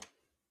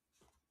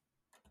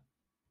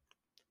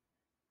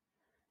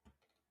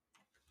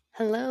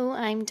Hello,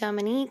 I'm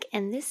Dominique,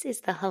 and this is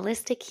the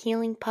Holistic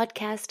Healing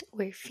Podcast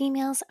where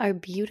females are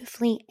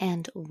beautifully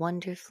and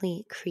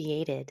wonderfully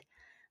created.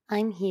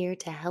 I'm here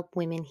to help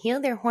women heal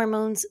their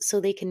hormones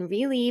so they can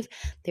relieve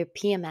their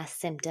PMS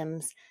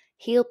symptoms,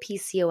 heal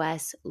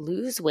PCOS,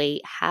 lose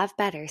weight, have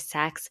better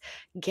sex,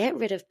 get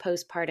rid of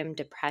postpartum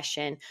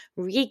depression,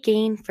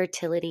 regain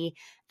fertility,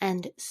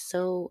 and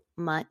so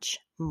much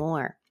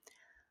more.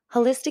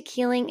 Holistic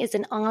Healing is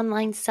an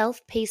online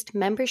self-paced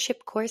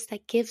membership course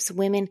that gives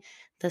women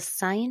the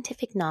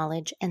scientific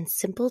knowledge and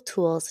simple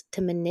tools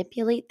to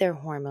manipulate their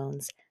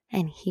hormones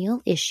and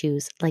heal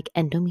issues like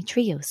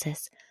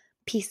endometriosis,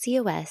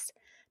 PCOS,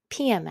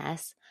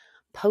 PMS,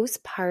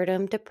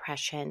 postpartum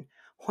depression,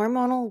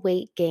 hormonal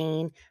weight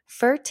gain,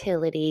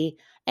 fertility,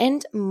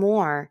 and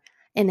more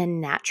in a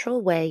natural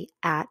way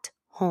at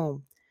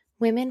home.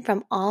 Women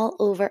from all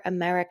over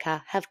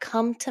America have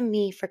come to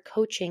me for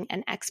coaching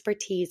and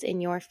expertise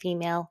in your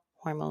female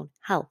hormone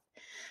health.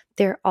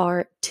 There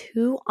are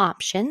two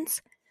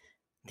options.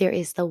 There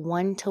is the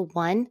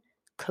one-to-one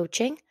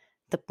coaching,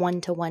 the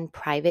one-to-one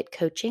private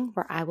coaching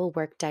where I will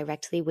work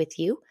directly with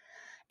you.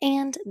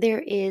 And there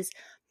is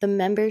the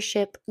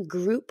membership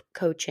group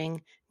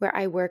coaching where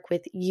I work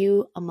with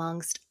you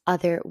amongst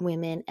other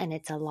women, and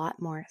it's a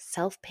lot more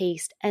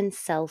self-paced and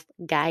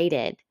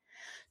self-guided.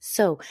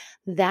 So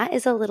that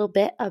is a little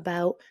bit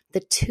about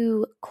the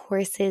two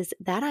courses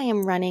that I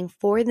am running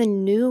for the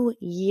new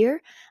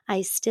year.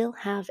 I still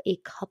have a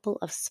couple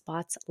of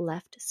spots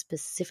left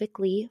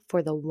specifically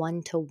for the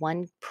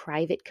one-to-one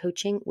private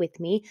coaching with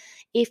me.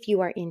 If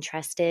you are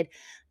interested,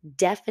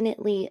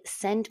 definitely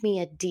send me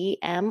a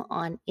DM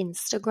on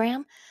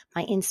Instagram.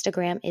 My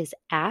Instagram is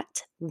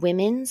at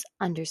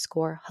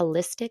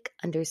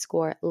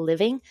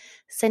women's_holistic_living.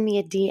 Send me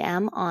a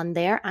DM on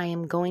there. I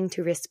am going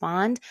to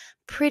respond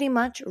pretty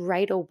much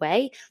right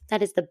away.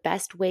 That is the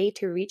best way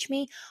to reach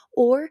me.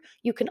 Or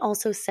you can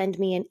also send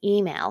me an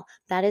email.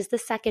 That is the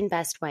second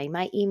best way.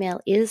 My email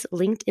is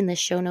linked in the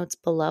show notes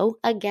below.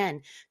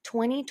 Again,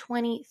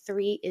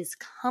 2023 is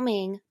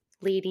coming,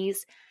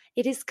 ladies.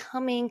 It is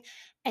coming.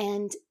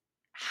 And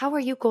how are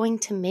you going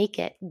to make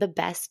it the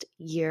best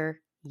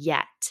year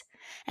yet?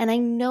 And I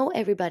know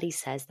everybody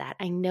says that.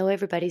 I know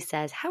everybody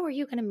says, how are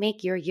you going to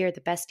make your year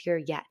the best year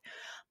yet?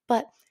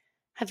 But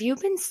have you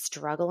been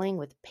struggling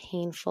with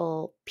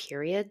painful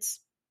periods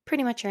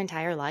pretty much your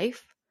entire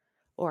life?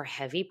 Or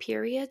heavy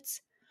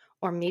periods?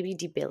 Or maybe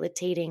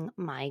debilitating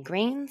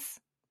migraines?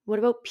 What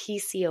about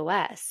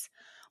PCOS?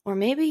 Or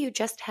maybe you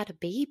just had a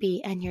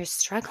baby and you're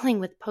struggling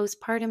with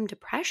postpartum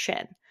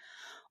depression.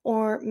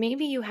 Or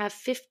maybe you have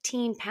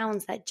 15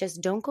 pounds that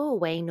just don't go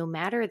away no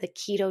matter the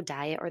keto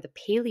diet or the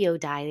paleo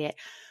diet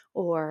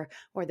or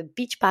the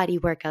Beachbody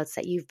workouts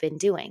that you've been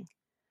doing.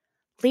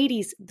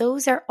 Ladies,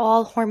 those are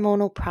all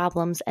hormonal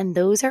problems, and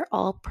those are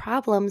all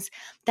problems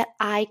that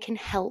I can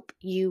help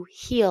you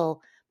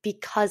heal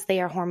because they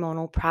are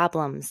hormonal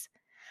problems.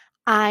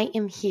 I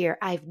am here.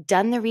 I've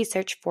done the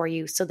research for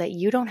you so that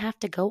you don't have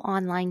to go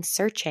online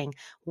searching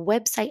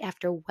website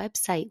after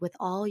website with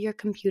all your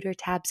computer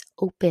tabs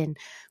open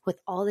with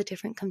all the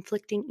different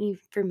conflicting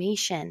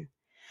information.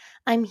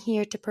 I'm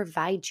here to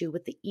provide you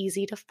with the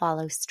easy to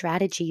follow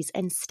strategies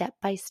and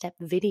step-by-step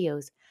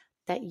videos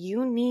that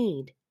you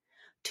need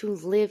to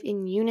live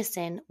in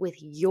unison with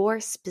your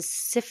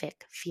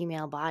specific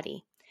female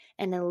body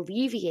and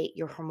alleviate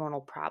your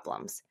hormonal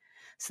problems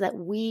so that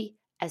we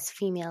as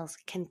females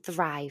can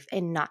thrive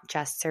and not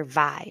just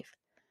survive.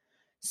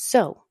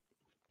 So,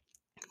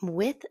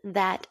 with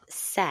that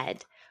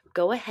said,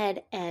 go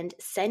ahead and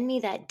send me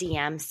that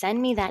DM,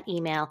 send me that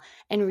email,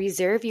 and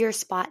reserve your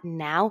spot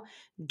now.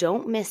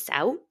 Don't miss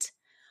out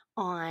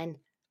on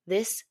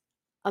this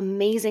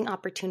amazing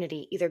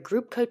opportunity, either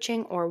group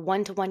coaching or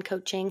one-to-one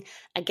coaching.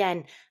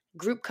 Again,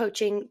 group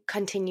coaching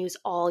continues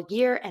all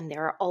year and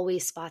there are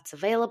always spots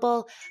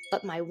available,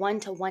 but my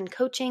one-to-one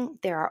coaching,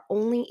 there are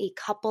only a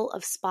couple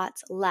of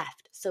spots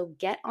left. So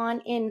get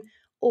on in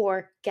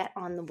or get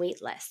on the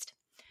wait list.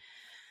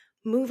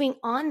 Moving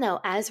on though,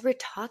 as we're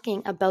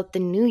talking about the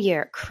new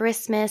year,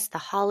 Christmas, the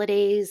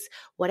holidays,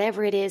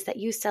 whatever it is that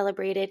you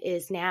celebrated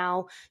is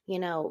now,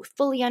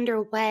 fully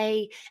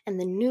underway, and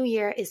the new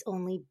year is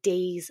only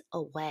days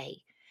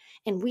away.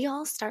 And we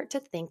all start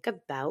to think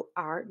about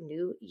our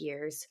New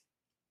Year's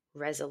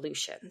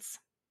resolutions.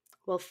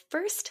 Well,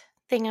 first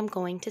thing I'm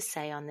going to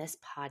say on this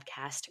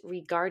podcast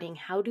regarding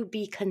how to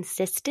be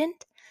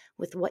consistent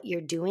with what you're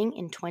doing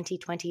in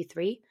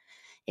 2023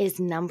 is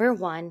number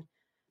one,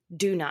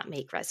 do not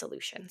make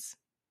resolutions.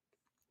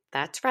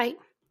 That's right.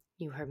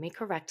 You heard me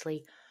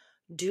correctly.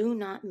 Do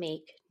not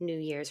make New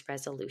Year's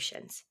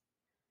resolutions.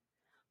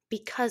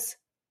 Because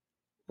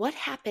what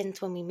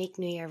happens when we make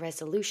New Year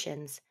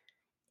resolutions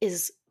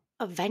is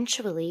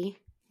eventually,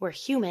 we're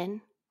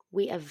human,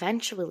 we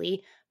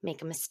eventually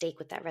make a mistake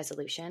with that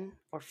resolution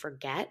or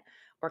forget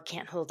or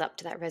can't hold up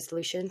to that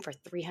resolution for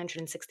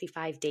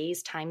 365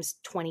 days times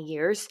 20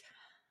 years.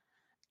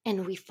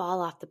 And we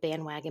fall off the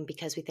bandwagon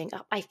because we think,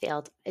 oh, I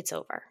failed. It's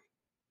over.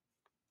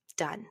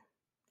 Done.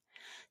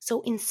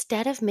 So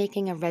instead of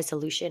making a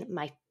resolution,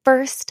 my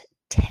first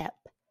tip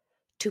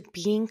to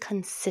being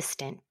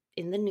consistent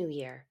in the new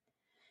year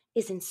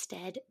is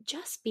instead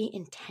just be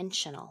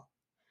intentional.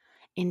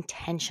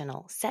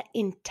 Intentional. Set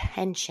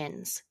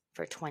intentions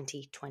for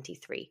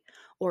 2023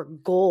 or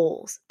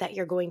goals that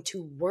you're going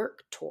to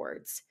work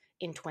towards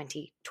in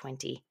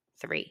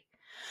 2023.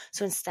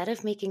 So instead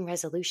of making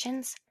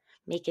resolutions,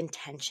 make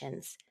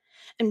intentions.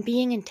 And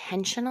being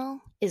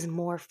intentional is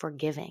more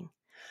forgiving.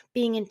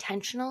 Being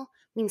intentional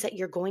means that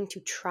you're going to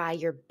try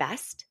your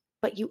best,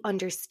 but you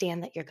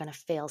understand that you're going to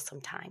fail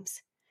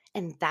sometimes.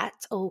 And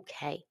that's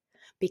okay,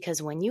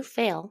 because when you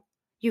fail,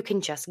 you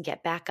can just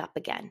get back up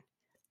again.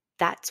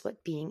 That's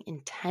what being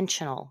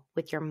intentional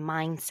with your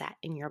mindset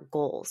and your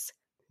goals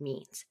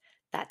means.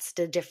 That's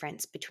the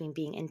difference between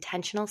being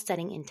intentional,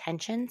 setting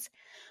intentions,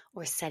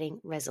 or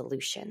setting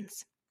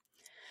resolutions.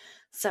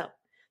 So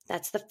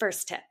that's the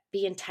first tip.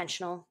 Be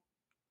intentional.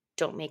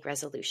 Don't make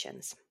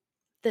resolutions.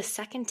 The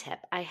second tip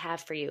I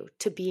have for you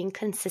to being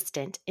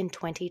consistent in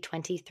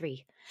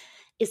 2023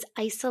 is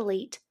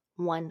isolate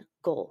one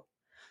goal.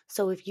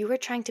 So if you are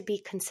trying to be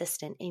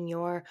consistent in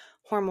your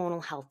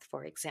hormonal health,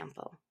 for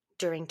example,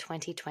 during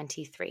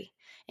 2023,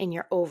 in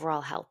your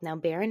overall health. Now,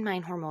 bear in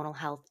mind, hormonal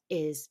health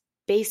is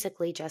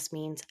basically just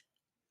means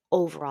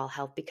overall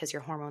health because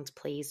your hormones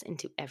plays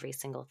into every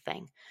single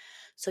thing.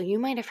 So you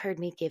might have heard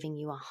me giving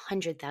you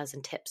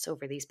 100,000 tips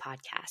over these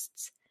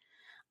podcasts.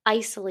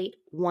 Isolate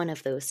one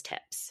of those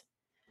tips.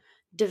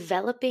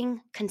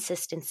 Developing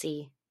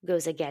consistency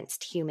goes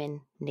against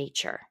human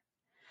nature.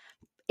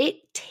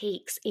 It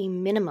takes a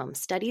minimum,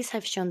 studies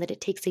have shown that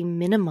it takes a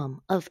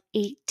minimum of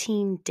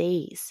 18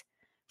 days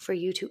for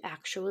you to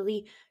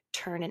actually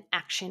turn an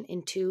action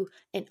into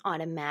an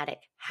automatic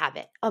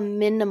habit. A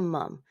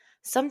minimum.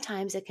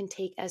 Sometimes it can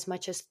take as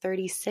much as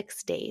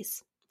 36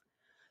 days.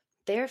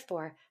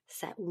 Therefore,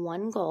 set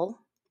one goal.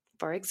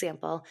 For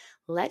example,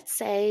 let's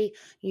say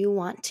you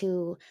want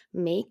to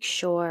make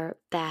sure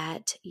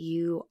that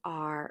you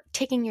are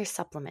taking your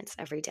supplements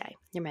every day,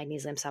 your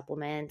magnesium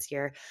supplements,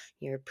 your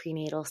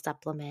prenatal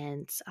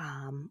supplements,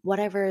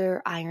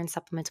 whatever iron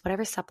supplements,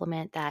 whatever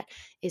supplement that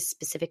is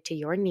specific to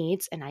your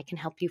needs, and I can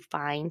help you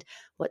find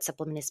what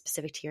supplement is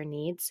specific to your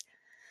needs.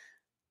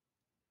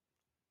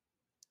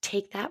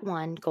 Take that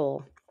one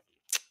goal,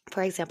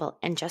 for example,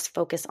 and just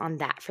focus on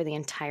that for the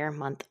entire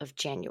month of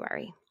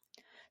January.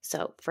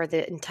 So for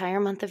the entire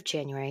month of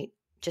January,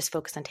 just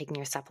focus on taking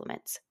your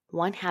supplements.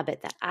 One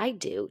habit that I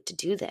do to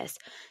do this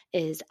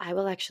is I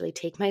will actually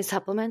take my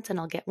supplements and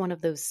I'll get one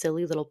of those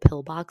silly little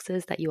pill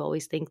boxes that you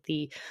always think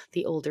the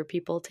older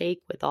people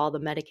take with all the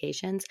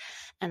medications.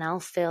 And I'll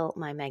fill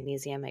my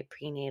magnesium, my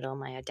prenatal,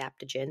 my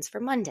adaptogens for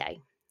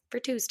Monday, for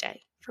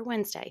Tuesday, for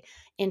Wednesday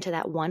into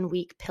that 1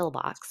 week pill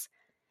box.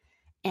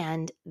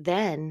 And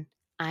then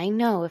I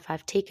know if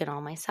I've taken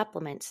all my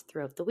supplements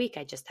throughout the week,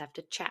 I just have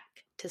to check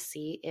to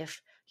see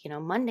if,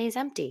 Monday's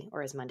empty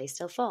or is Monday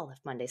still full? If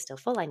Monday's still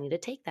full, I need to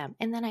take them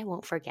and then I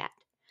won't forget.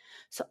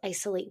 So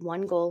isolate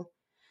one goal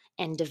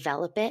and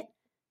develop it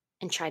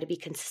and try to be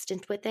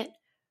consistent with it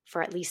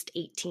for at least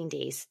 18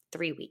 days,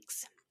 3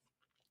 weeks.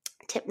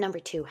 Tip number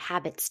 2,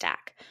 habit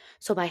stack.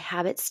 So by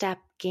habit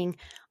stacking,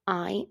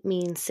 I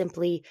mean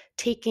simply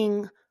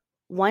taking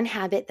one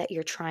habit that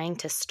you're trying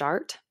to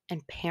start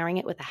and pairing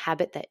it with a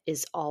habit that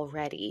is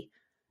already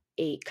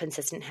a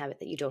consistent habit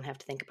that you don't have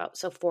to think about.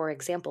 So for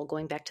example,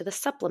 going back to the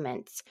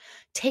supplements,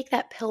 take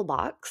that pill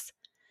box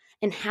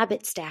and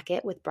habit stack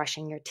it with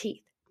brushing your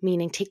teeth,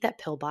 meaning take that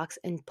pill box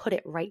and put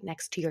it right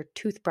next to your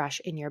toothbrush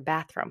in your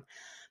bathroom.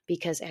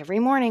 Because every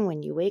morning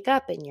when you wake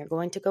up and you're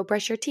going to go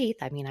brush your teeth,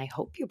 I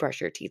hope you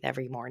brush your teeth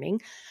every morning,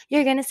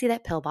 you're going to see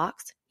that pill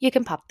box. You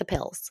can pop the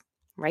pills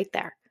right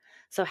there.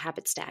 So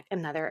habit stack.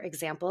 Another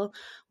example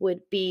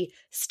would be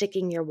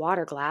sticking your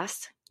water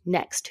glass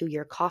next to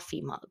your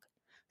coffee mug.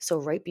 So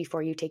right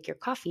before you take your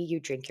coffee, you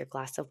drink your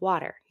glass of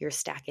water. You're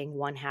stacking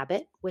one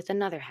habit with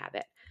another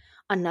habit.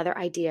 Another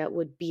idea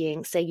would be,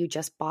 say you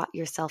just bought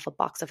yourself a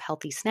box of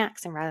healthy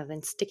snacks, and rather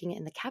than sticking it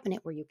in the cabinet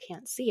where you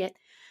can't see it,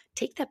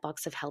 take that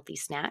box of healthy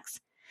snacks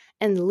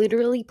and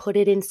literally put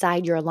it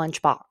inside your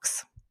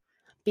lunchbox.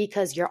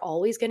 Because you're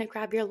always going to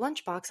grab your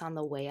lunchbox on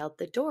the way out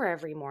the door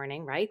every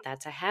morning, right?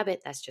 That's a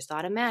habit. That's just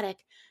automatic.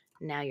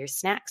 Now your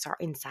snacks are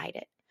inside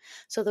it.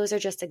 So those are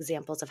just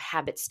examples of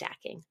habit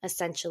stacking,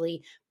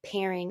 essentially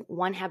pairing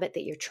one habit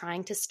that you're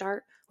trying to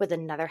start with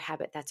another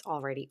habit that's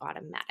already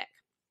automatic.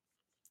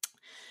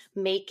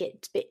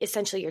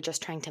 Essentially, you're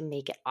just trying to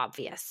make it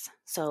obvious.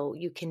 So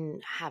you can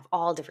have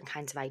all different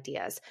kinds of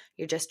ideas.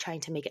 You're just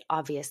trying to make it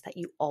obvious that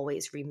you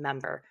always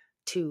remember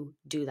to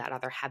do that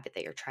other habit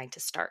that you're trying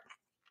to start.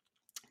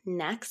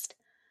 Next,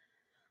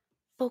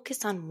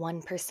 focus on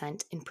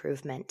 1%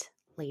 improvement,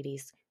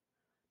 ladies.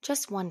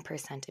 Just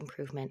 1%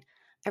 improvement.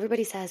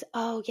 Everybody says,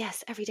 oh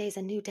yes, every day is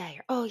a new day.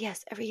 Or, oh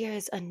yes, every year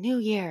is a new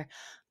year.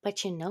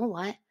 But you know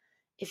what?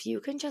 If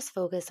you can just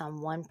focus on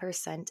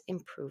 1%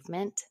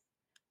 improvement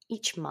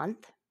each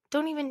month,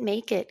 Don't even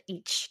make it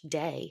each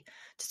day,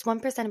 just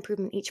 1%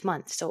 improvement each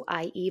month. So,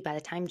 i.e., by the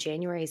time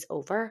January is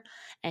over,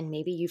 and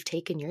maybe you've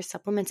taken your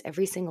supplements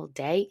every single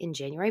day in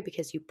January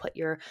because you put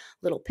your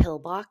little pill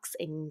box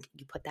and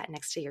you put that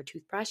next to your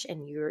toothbrush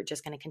and you're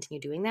just going to continue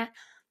doing that,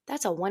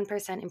 that's a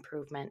 1%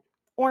 improvement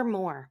or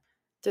more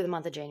through the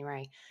month of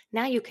January.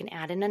 Now you can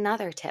add in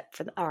another tip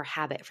or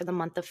habit for the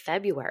month of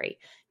February.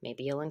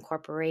 Maybe you'll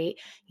incorporate,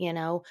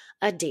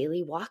 a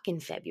daily walk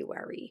in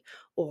February,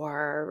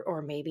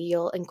 or maybe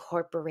you'll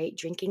incorporate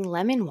drinking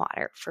lemon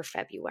water for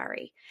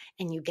February.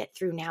 And you get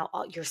through now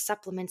all your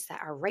supplements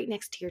that are right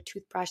next to your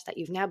toothbrush that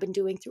you've now been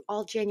doing through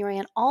all January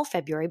and all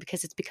February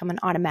because it's become an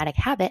automatic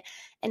habit.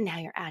 And now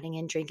you're adding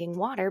in drinking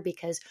water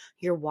because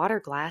your water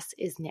glass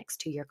is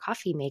next to your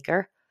coffee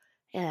maker.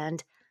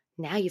 And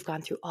now you've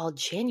gone through all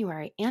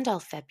January and all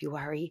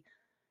February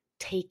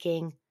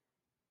taking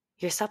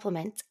your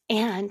supplements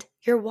and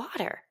your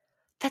water.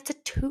 That's a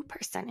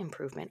 2%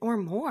 improvement or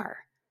more.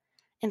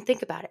 And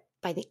think about it.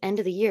 By the end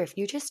of the year, if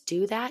you just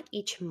do that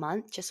each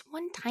month, just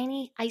one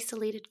tiny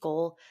isolated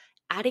goal,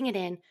 adding it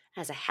in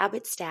as a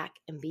habit stack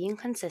and being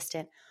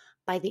consistent,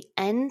 by the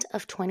end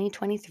of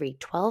 2023,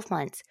 12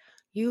 months,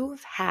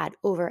 you've had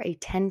over a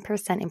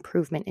 10%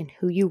 improvement in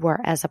who you were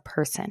as a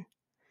person.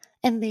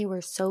 And they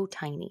were so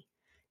tiny.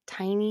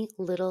 Tiny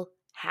little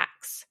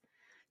hacks,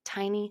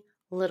 tiny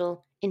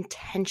little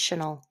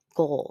intentional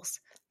goals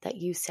that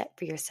you set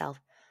for yourself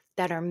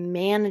that are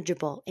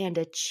manageable and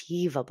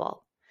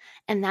achievable.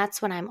 And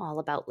that's what I'm all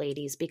about,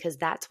 ladies, because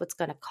that's what's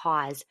going to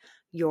cause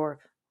your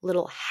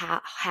little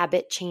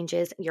habit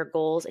changes, your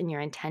goals and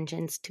your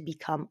intentions to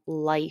become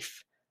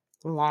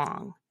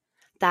lifelong.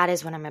 That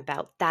is what I'm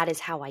about. That is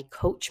how I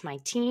coach my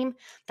team.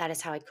 That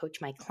is how I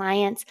coach my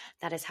clients.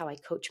 That is how I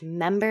coach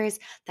members.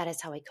 That is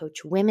how I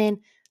coach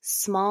women.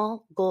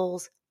 Small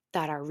goals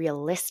that are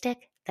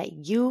realistic, that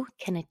you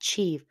can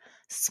achieve.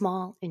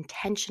 Small,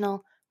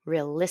 intentional,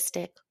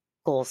 realistic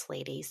goals,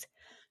 ladies.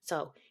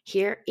 So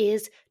here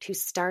is to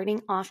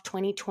starting off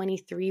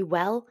 2023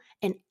 well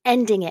and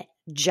ending it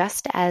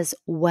just as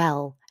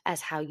well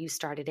as how you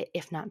started it,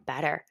 if not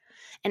better.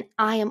 And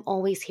I am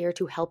always here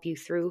to help you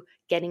through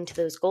getting to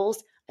those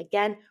goals.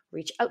 Again,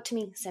 reach out to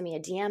me, send me a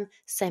DM,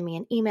 send me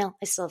an email.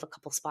 I still have a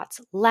couple spots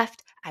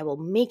left. I will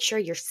make sure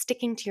you're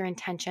sticking to your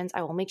intentions.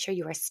 I will make sure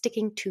you are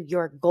sticking to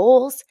your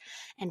goals,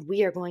 and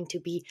we are going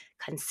to be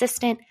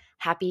consistent.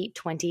 Happy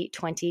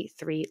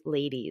 2023,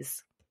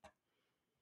 ladies.